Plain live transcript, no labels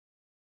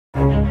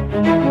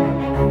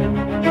Hey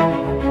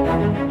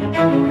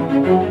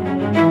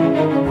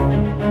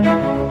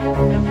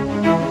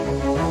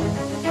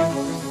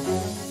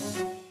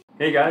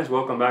guys,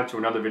 welcome back to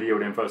another video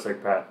with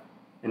InfoSec Pat.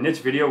 In this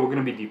video, we're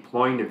going to be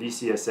deploying the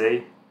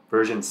vCSA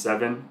version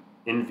 7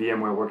 in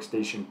VMware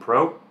Workstation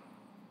Pro.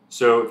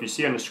 So if you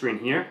see on the screen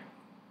here,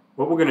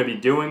 what we're going to be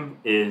doing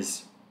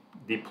is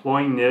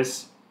deploying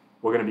this.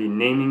 We're going to be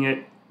naming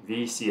it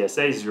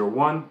vCSA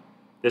 01.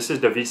 This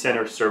is the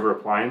vCenter Server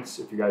Appliance,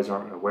 if you guys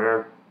aren't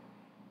aware.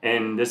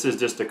 And this is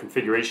just the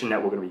configuration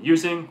that we're going to be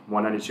using,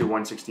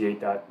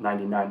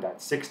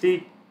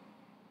 192.168.99.60.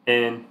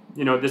 And,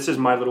 you know, this is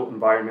my little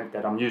environment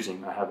that I'm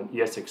using. I have an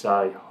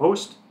ESXi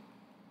host.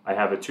 I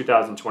have a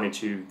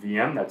 2022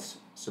 VM that's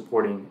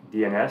supporting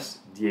DNS,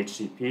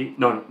 DHCP,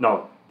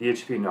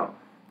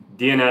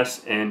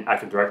 DNS and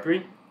Active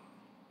Directory.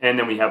 And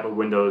then we have a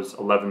Windows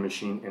 11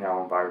 machine in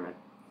our environment.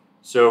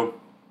 So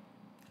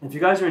if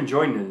you guys are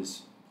enjoying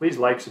this, please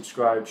like,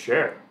 subscribe,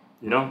 share,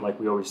 you know, like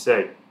we always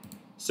say.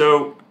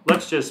 So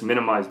let's just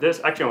minimize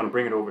this. Actually, I want to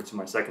bring it over to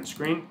my second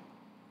screen.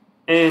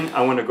 And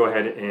I want to go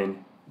ahead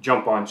and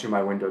jump onto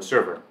my Windows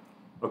server.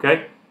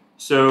 Okay,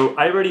 so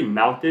I already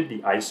mounted the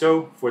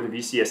ISO for the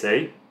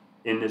vCSA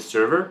in this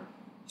server.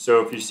 So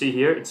if you see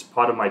here, it's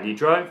part of my D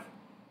drive.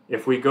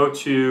 If we go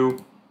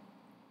to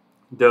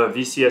the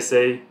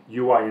vCSA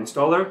UI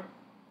installer,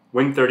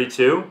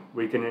 Win32,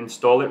 we can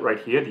install it right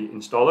here, the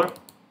installer.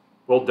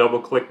 We'll double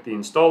click the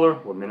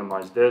installer, we'll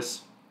minimize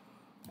this.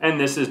 And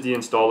this is the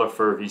installer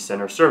for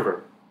vCenter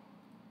server.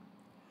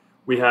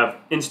 We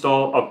have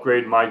install,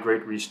 upgrade,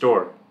 migrate,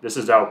 restore. This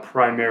is our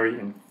primary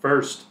and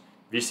first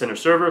vCenter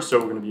server, so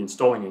we're going to be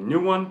installing a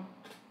new one.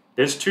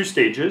 There's two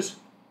stages.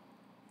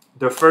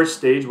 The first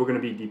stage, we're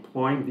going to be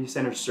deploying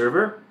vCenter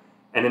server,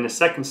 and in the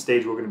second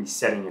stage, we're going to be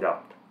setting it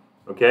up.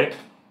 Okay,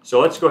 so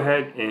let's go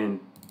ahead and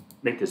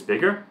make this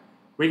bigger.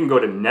 We can go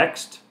to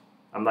next.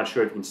 I'm not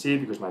sure if you can see it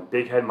because my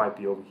big head might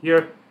be over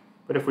here,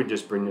 but if we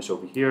just bring this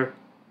over here,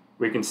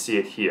 we can see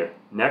it here.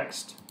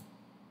 Next.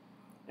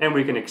 And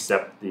we can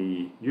accept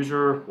the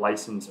user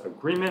license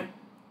agreement.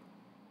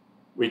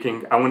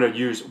 I'm going to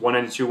use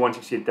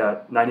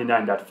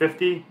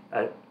 192.168.99.50.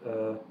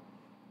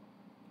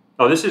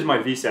 Oh, this is my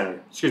vCenter.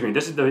 Excuse me.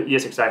 This is the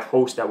ESXi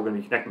host that we're going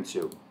to be connecting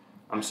to.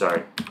 I'm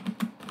sorry.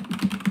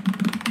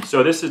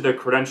 So this is the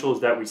credentials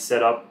that we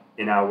set up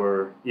in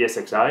our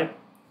ESXi.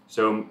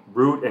 So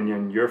root and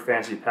then your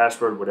fancy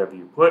password, whatever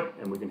you put,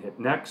 and we can hit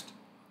next.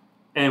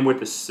 And with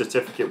the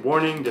certificate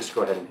warning, just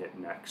go ahead and hit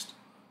next.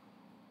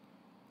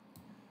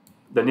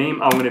 The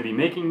name I'm going to be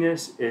making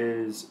this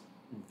is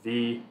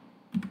vCSA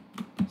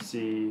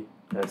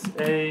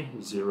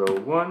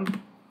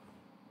 01.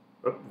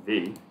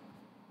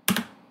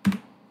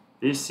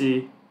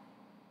 vCSA.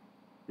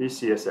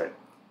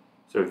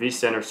 So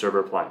vCenter Server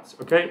Appliance.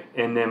 Okay,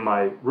 and then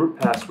my root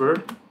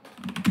password.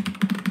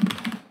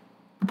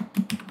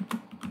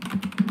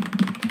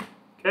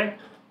 Okay,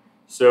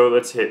 so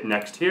let's hit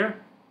next here.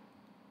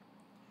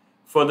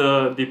 For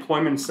the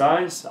deployment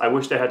size, I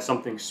wish they had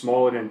something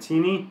smaller than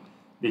teeny,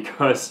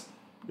 because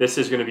this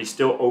is going to be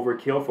still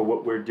overkill for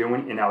what we're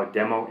doing in our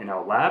demo in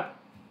our lab.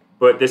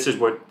 But this is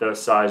what the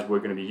size we're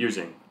going to be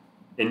using.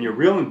 In your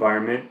real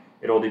environment,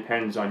 it all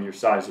depends on your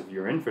size of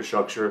your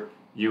infrastructure.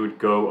 You would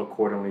go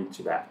accordingly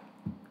to that.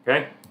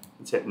 Okay,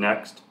 let's hit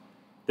next.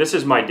 This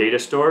is my data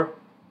store.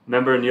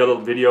 Remember in the other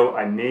video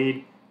I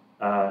made,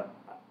 I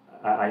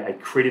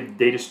created the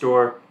data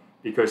store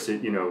because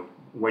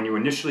when you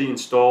initially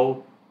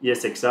install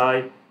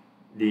ESXi,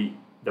 the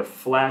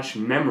flash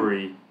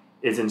memory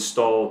is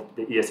installed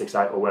the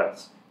ESXi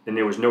OS. Then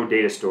there was no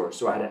data store,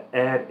 so I had to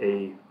add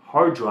a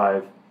hard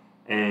drive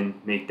and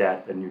make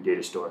that a new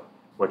data store,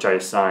 which I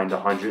assigned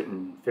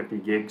 150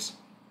 gigs.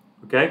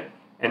 Okay,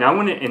 and I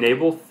want to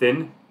enable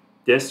thin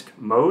disk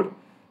mode,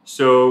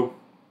 so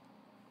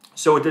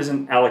it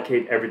doesn't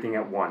allocate everything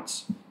at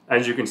once.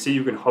 As you can see,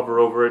 you can hover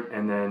over it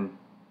and then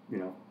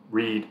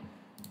read.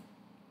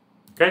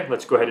 Okay,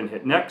 let's go ahead and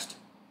hit next.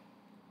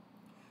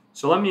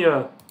 So let me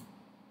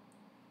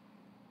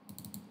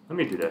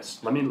do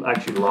this. Let me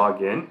actually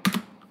log in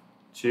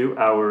to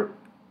our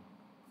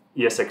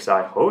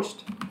ESXi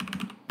host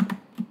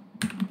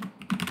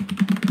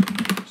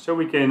so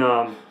we can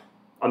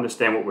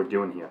understand what we're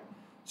doing here.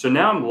 So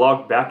now I'm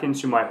logged back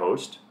into my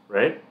host,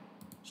 right?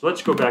 So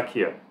let's go back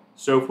here.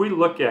 So if we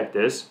look at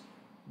this,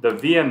 the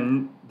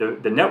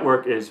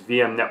network is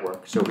VM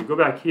network. So if we go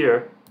back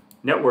here,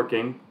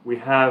 networking, we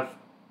have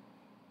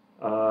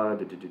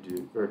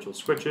virtual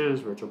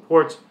switches, virtual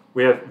ports.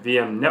 We have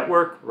VM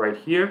network right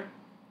here.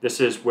 This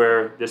is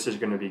where this is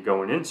going to be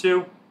going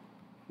into.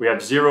 We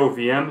have 0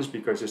 VMs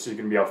because this is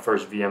going to be our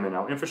first VM in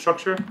our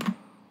infrastructure.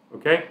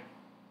 Okay,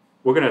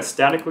 we're going to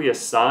statically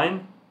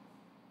assign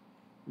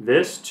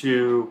this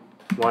to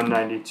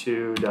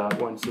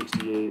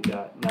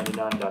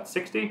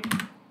 192.168.99.60.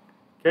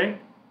 Okay.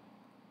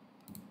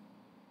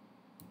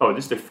 Oh,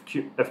 this is the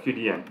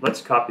FQDN.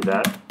 Let's copy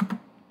that.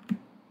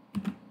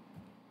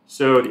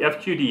 So the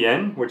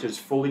FQDN, which is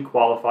fully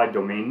qualified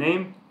domain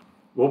name,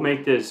 we'll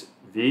make this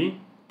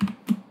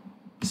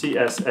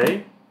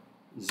vCSA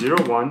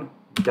 01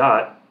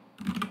 dot,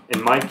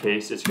 in my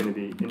case, it's going to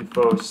be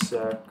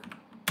InfoSec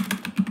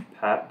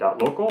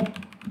Pat.local.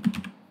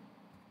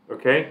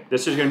 Okay,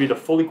 this is going to be the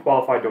fully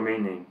qualified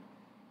domain name.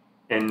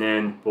 And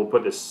then we'll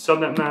put this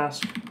subnet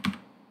mask.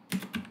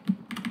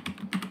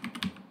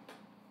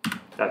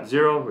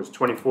 .0 was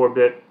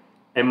 24-bit.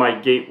 And my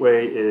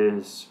gateway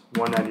is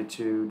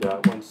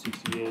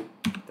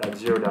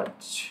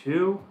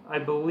 192.168.0.2, I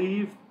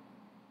believe.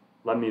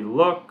 Let me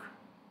look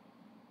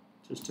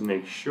just to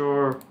make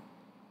sure.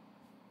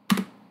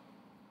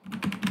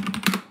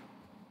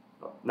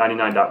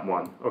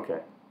 99.1,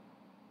 okay.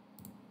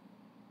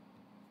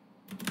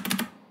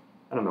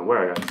 I don't know where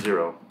I got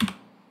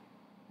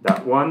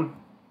 0.1.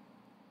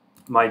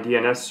 My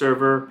DNS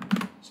server,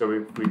 so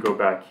we go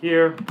back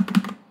here.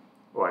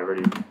 Oh, I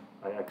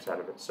X out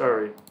of it,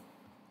 sorry.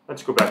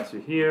 Let's go back to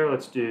here.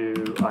 Let's do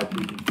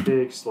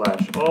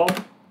ipconfig/all.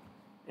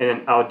 And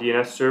then our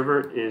DNS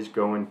server is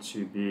going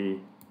to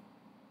be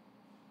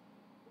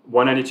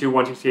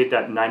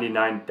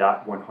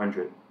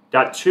 192.168.99.100.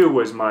 .2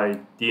 was my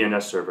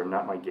DNS server,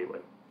 not my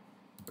gateway.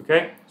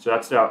 Okay, so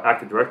that's our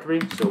Active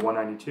Directory. So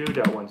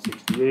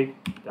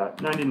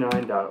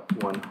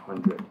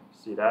 192.168.99.100.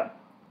 See that?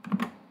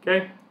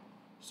 Okay,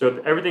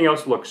 so everything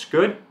else looks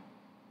good.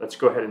 Let's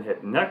go ahead and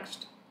hit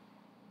next.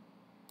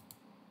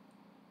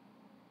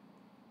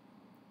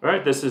 All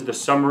right, this is the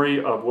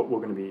summary of what we're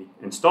going to be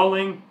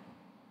installing.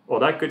 All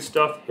that good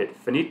stuff. Hit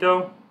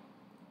finito.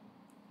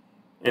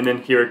 And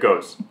then here it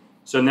goes.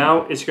 So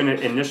now it's going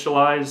to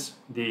initialize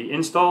the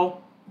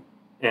install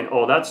and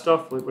all that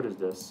stuff. What is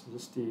this? Is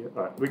this the,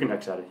 all right, we can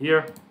X out of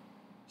here.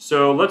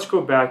 So let's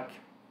go back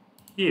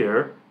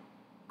here.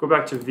 Go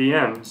back to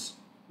VMs.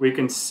 We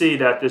can see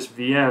that this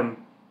VM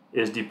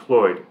is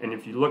deployed. And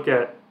if you look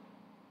at,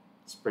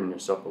 let's bring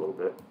this up a little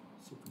bit.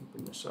 Let's see if we can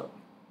bring this up.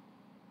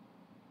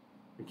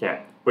 We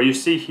can't. But you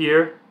see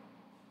here,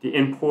 the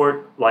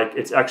import, like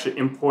it's actually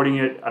importing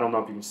it. I don't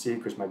know if you can see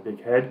because my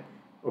big head.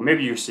 Or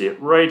maybe you see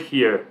it right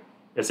here.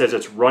 It says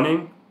it's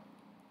running.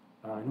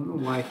 I don't know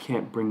why I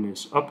can't bring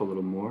this up a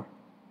little more.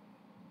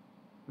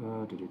 See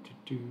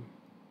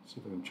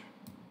if I can try.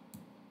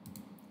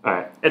 All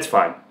right, it's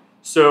fine.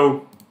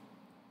 So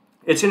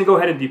it's going to go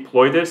ahead and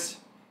deploy this.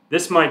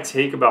 This might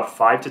take about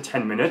 5 to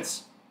 10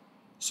 minutes.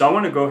 So I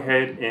want to go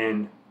ahead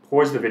and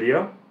pause the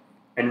video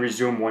and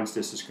resume once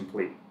this is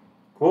complete.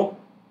 Cool?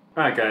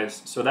 All right,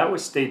 guys. So that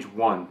was stage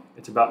 1.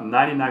 It's about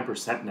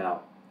 99%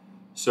 now.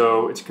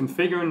 So it's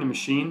configuring the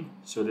machine.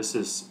 So this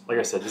is, like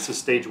I said, this is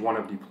stage 1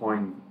 of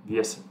deploying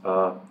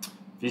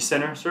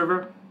vCenter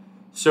server.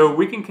 So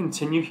we can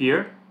continue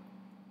here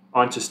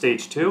onto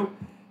stage 2.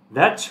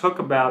 That took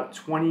about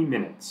 20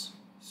 minutes.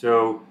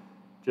 So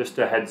just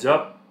a heads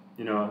up,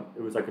 you know,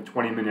 it was like a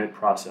 20-minute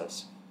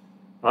process.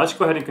 Now let's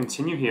go ahead and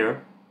continue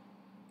here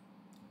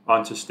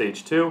onto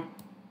stage 2.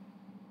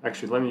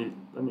 Actually,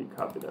 let me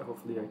copy that.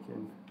 Hopefully I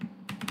can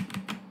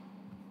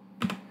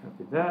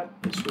copy that.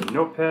 Let's do a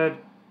notepad.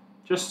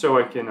 Just so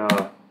I can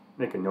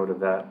make a note of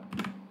that.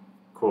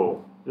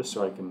 Cool. Just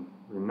so I can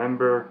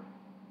remember.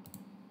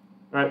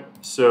 All right,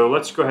 so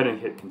let's go ahead and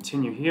hit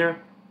continue here.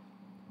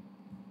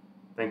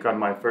 Thank God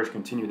my first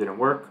continue didn't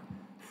work.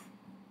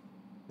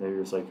 They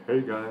were just like,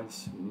 hey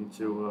guys, you need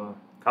to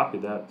copy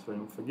that so I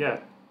don't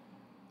forget.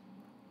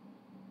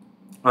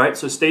 All right,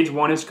 so stage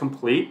 1 is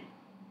complete.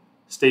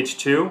 Stage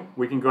 2,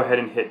 we can go ahead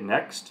and hit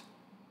next.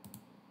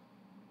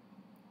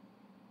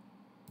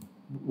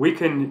 We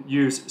can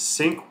use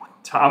sync.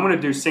 I'm going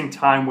to do sync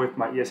time with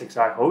my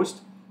ESXi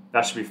host.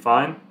 That should be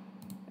fine.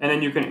 And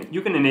then you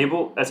can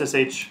enable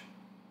SSH.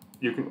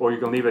 You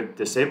can leave it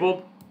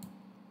disabled.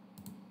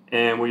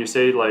 And when you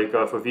say like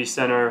for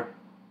vCenter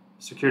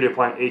Security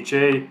Appliance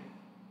HA,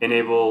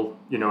 enable.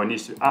 You know, it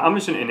needs to. I'm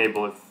just going to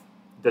enable it.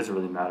 It doesn't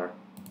really matter.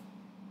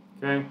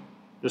 Okay,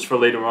 just for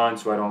later on,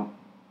 so I don't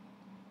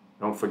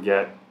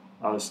forget.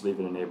 I'll just leave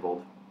it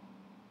enabled.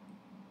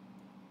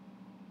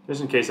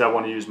 Just in case I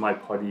want to use my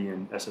PuTTY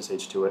and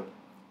SSH to it.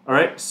 All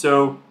right,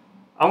 so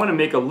I want to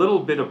make a little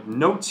bit of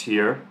notes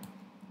here.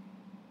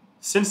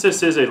 Since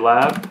this is a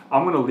lab,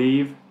 I'm going to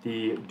leave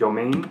the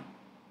domain.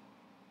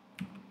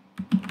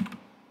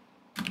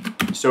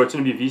 So it's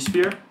going to be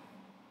vSphere.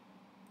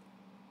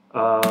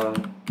 I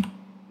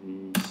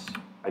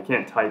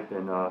can't type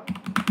in.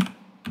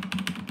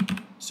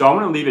 So I'm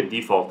going to leave it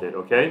defaulted,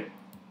 okay?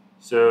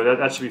 So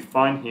that should be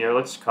fine here.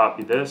 Let's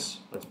copy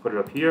this. Let's put it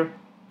up here.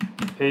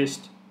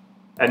 Paste.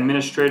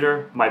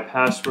 Administrator, my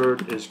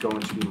password is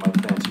going to be my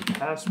fancy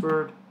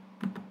password.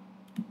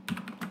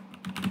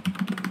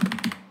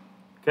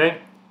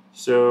 Okay,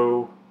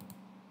 so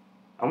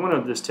I want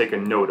to just take a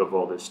note of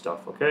all this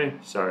stuff, okay?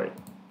 Sorry.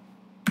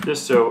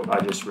 Just so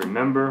I just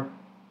remember.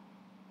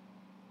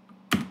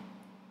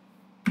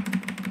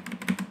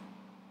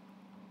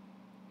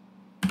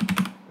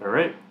 All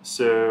right,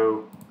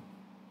 so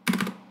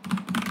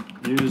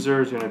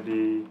user is going to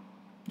be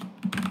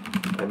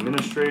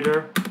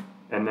administrator.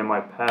 And then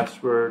my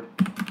password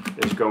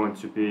is going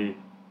to be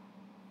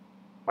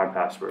my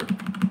password.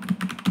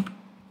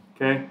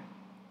 Okay?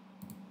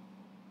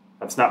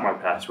 That's not my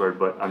password,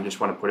 but I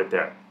just want to put it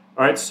there.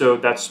 All right, so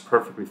that's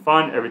perfectly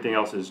fine. Everything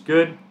else is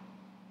good.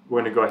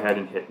 We're going to go ahead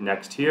and hit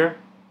next here.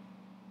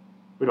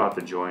 We don't have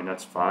to join,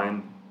 that's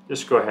fine.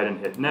 Just go ahead and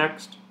hit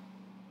next.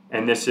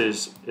 And this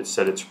is, it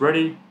said it's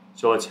ready.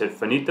 So let's hit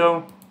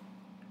finito.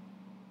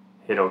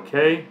 Hit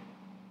OK.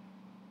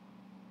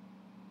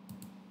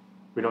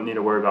 We don't need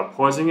to worry about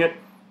pausing it.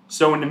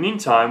 So in the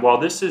meantime, while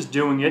this is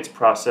doing its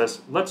process,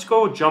 let's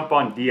go jump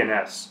on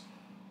DNS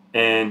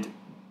and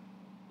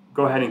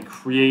go ahead and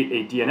create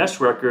a DNS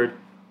record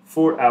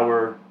for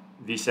our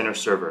vCenter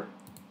server,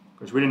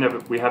 because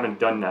we haven't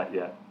done that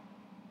yet.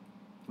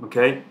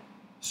 Okay,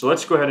 so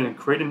let's go ahead and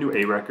create a new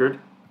A record.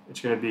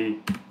 It's going to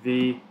be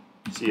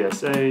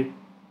vCSA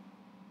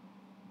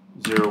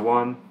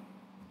 01.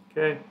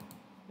 Okay,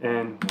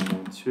 and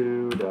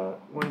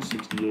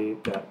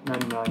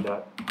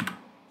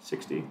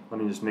 192.168.99.60. Let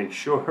me just make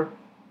sure.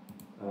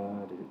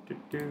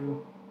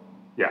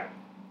 Yeah,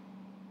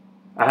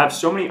 I have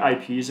so many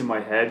IPs in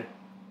my head.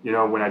 You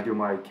know, when I do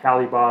my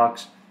Kali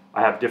box,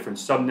 I have different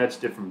subnets,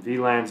 different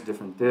VLANs,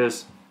 different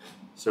this.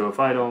 So if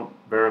I don't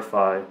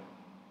verify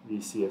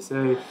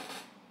vCSA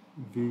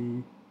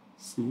 01,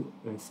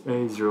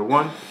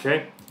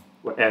 okay,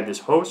 we'll add this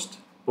host.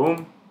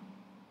 Boom.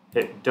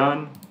 Hit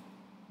done.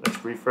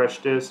 Let's refresh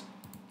this.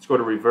 Let's go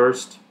to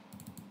reversed.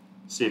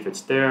 See if it's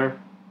there.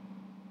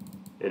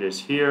 It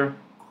is here.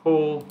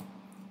 Cool.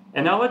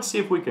 And now let's see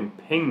if we can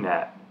ping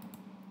that.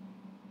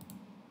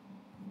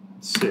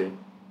 Let's see.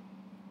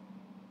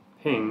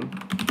 Ping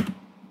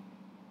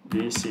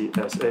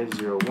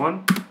vCSA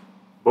 01.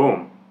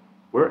 Boom.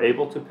 We're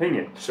able to ping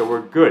it. So we're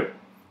good.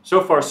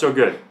 So far, so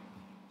good.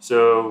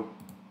 So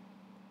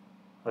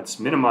let's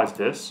minimize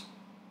this.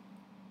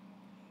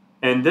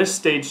 And this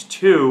stage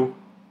 2,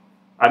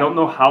 I don't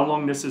know how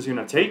long this is going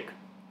to take.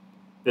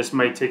 This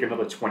might take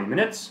another 20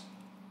 minutes.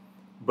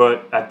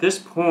 But at this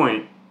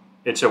point,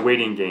 it's a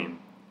waiting game.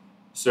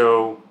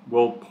 So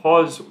we'll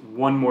pause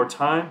one more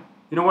time.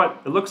 You know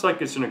what? It looks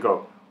like it's going to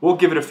go. We'll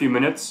give it a few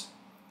minutes.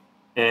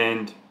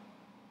 And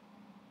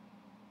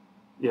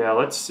yeah,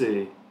 let's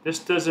see. This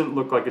doesn't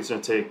look like it's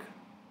going to take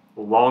a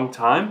long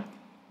time,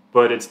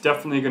 but it's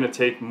definitely going to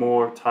take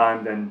more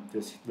time than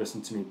just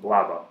listen to me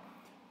blabber.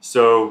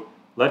 So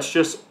let's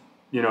just,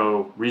 you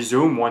know,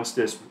 resume once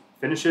this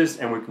finishes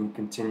and we can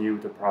continue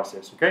the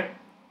process, okay?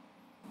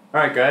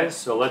 All right, guys,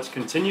 so let's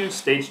continue.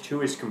 Stage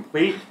 2 is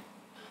complete.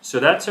 So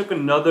that took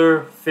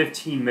another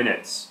 15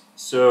 minutes.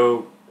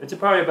 So it's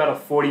probably about a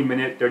 40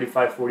 minute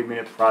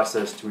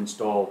process to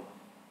install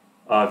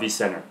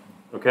vCenter,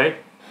 okay?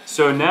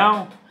 So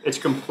now it's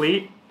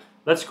complete.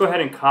 Let's go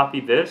ahead and copy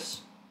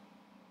this.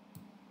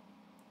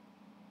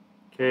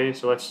 Okay,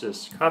 so let's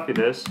just copy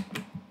this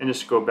and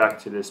just go back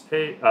to this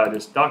page,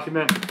 this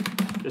document.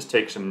 Just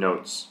take some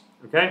notes,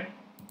 okay?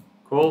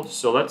 Cool,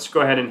 so let's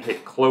go ahead and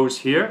hit close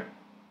here.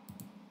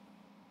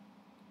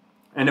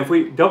 And if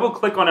we double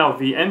click on our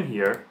VM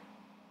here,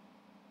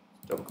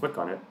 double click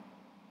on it,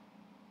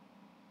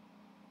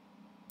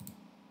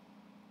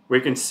 we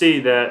can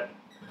see that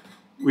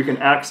we can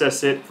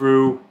access it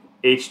through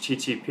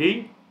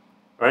HTTP.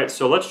 All right,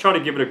 so let's try to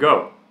give it a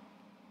go.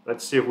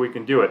 Let's see if we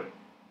can do it.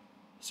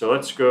 So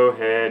let's go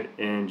ahead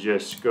and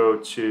just go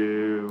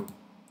to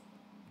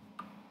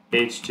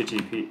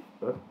HTTPS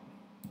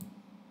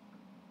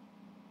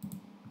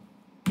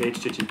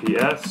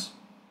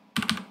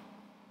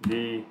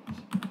v01.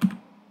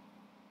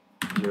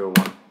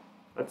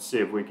 Let's see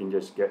if we can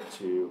just get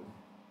to,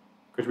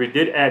 because we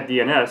did add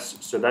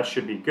DNS, so that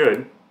should be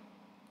good.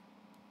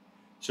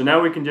 So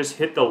now we can just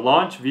hit the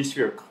launch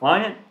Vsphere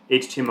Client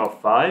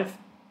HTML5.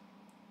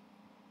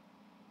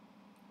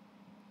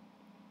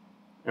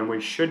 And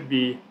we should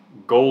be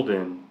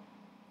golden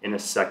in a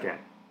second.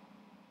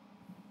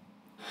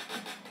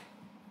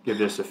 Give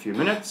this a few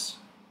minutes.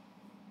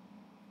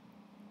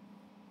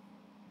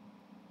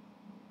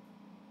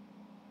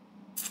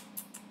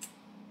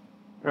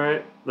 All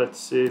right, let's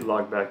see,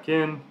 log back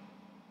in.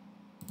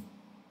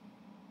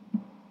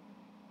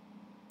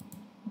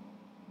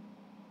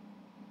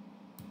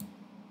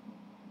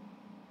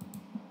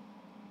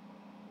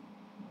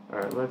 All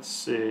right, let's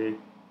see.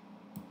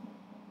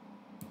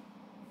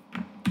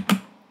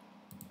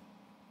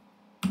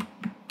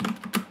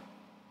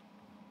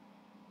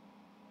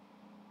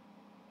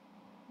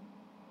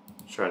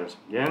 Let's try this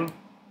again.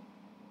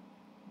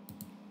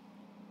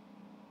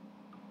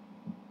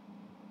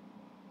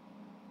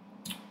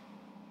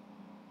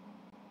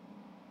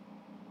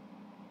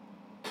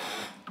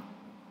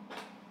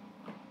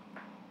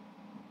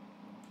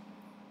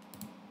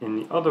 In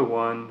the other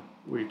one,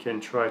 we can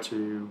try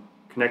to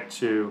connect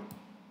to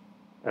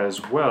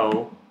as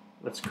well.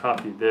 Let's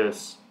copy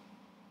this.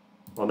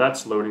 While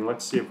that's loading,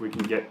 let's see if we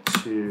can get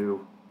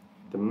to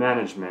the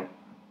management.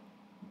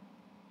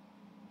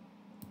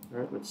 All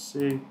right, let's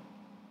see.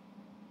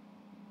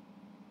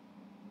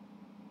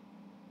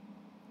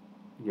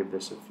 Give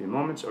this a few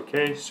moments.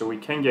 Okay, so we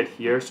can get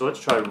here. So let's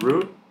try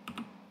root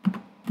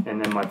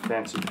and then my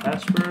fancy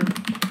password.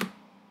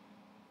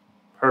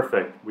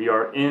 Perfect. We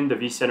are in the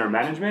Vcenter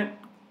Management.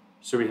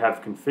 So we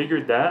have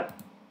configured that.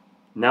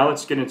 Now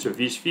let's get into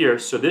vSphere.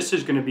 So this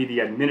is going to be the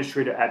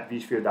administrator at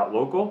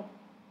vsphere.local.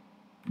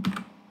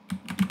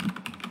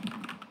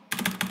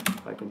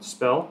 If I can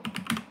spell.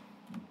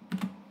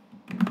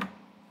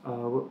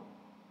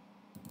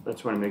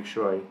 Let's want to make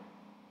sure I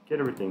get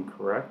everything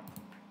correct.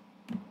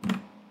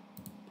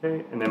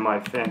 Okay, and then my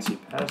fancy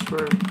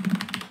password.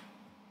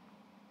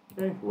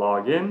 Okay,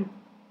 log in.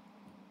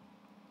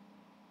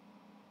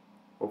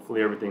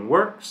 Hopefully everything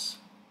works.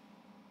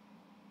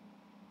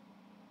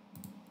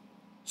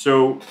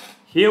 So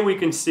here we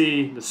can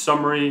see the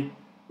summary.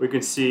 We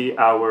can see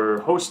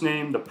our host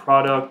name, the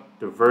product,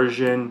 the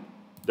version,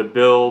 the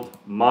build,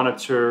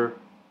 monitor,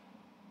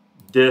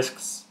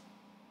 disks.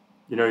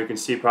 You know, you can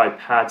see probably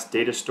Pat's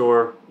data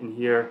store in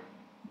here.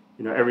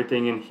 You know,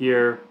 everything in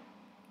here,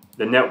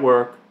 the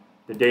network,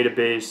 the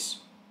database,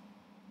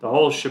 the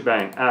whole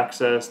shebang,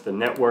 access, the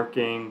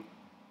networking,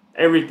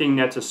 everything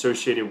that's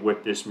associated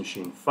with this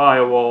machine.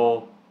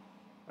 Firewall,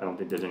 I don't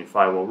think there's any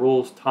firewall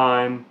rules,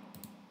 time,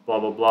 blah,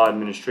 blah, blah,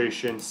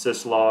 administration,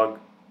 syslog,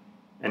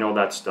 and all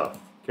that stuff,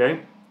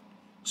 okay?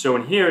 So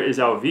in here is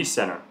our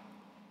vCenter.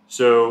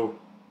 So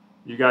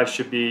you guys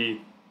should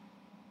be,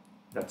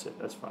 that's it,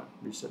 that's fine.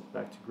 Reset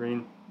back to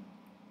green.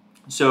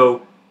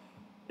 So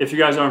if you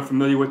guys aren't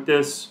familiar with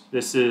this,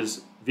 this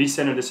is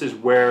vCenter. This is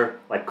where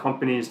like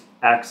companies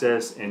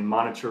access and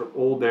monitor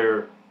all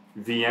their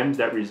VMs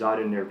that reside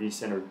in their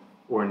vCenter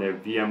or in their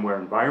VMware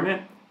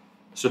environment.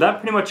 So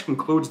that pretty much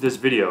concludes this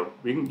video.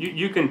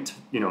 You can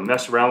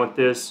mess around with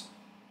this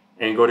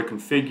and go to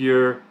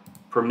configure,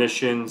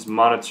 permissions,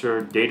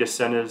 monitor, data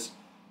centers,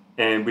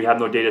 and we have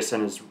no data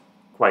centers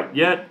quite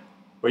yet.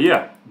 But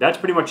yeah, that's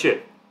pretty much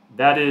it.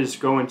 That is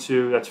going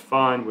to, that's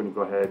fine. We're gonna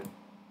go ahead,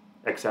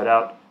 X that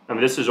out. I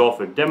mean, this is all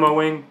for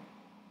demoing.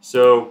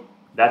 So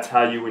that's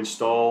how you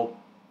install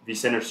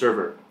vCenter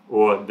Server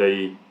or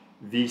the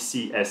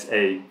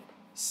vCSA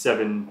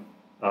 7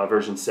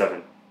 version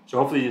 7. So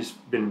hopefully it's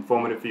been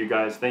informative for you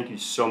guys. Thank you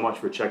so much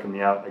for checking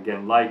me out.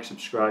 Again, like,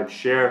 subscribe,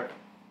 share,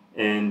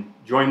 and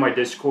join my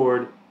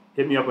Discord.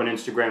 Hit me up on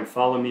Instagram.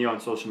 Follow me on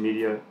social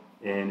media.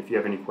 And if you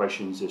have any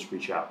questions, just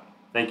reach out.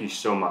 Thank you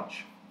so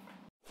much.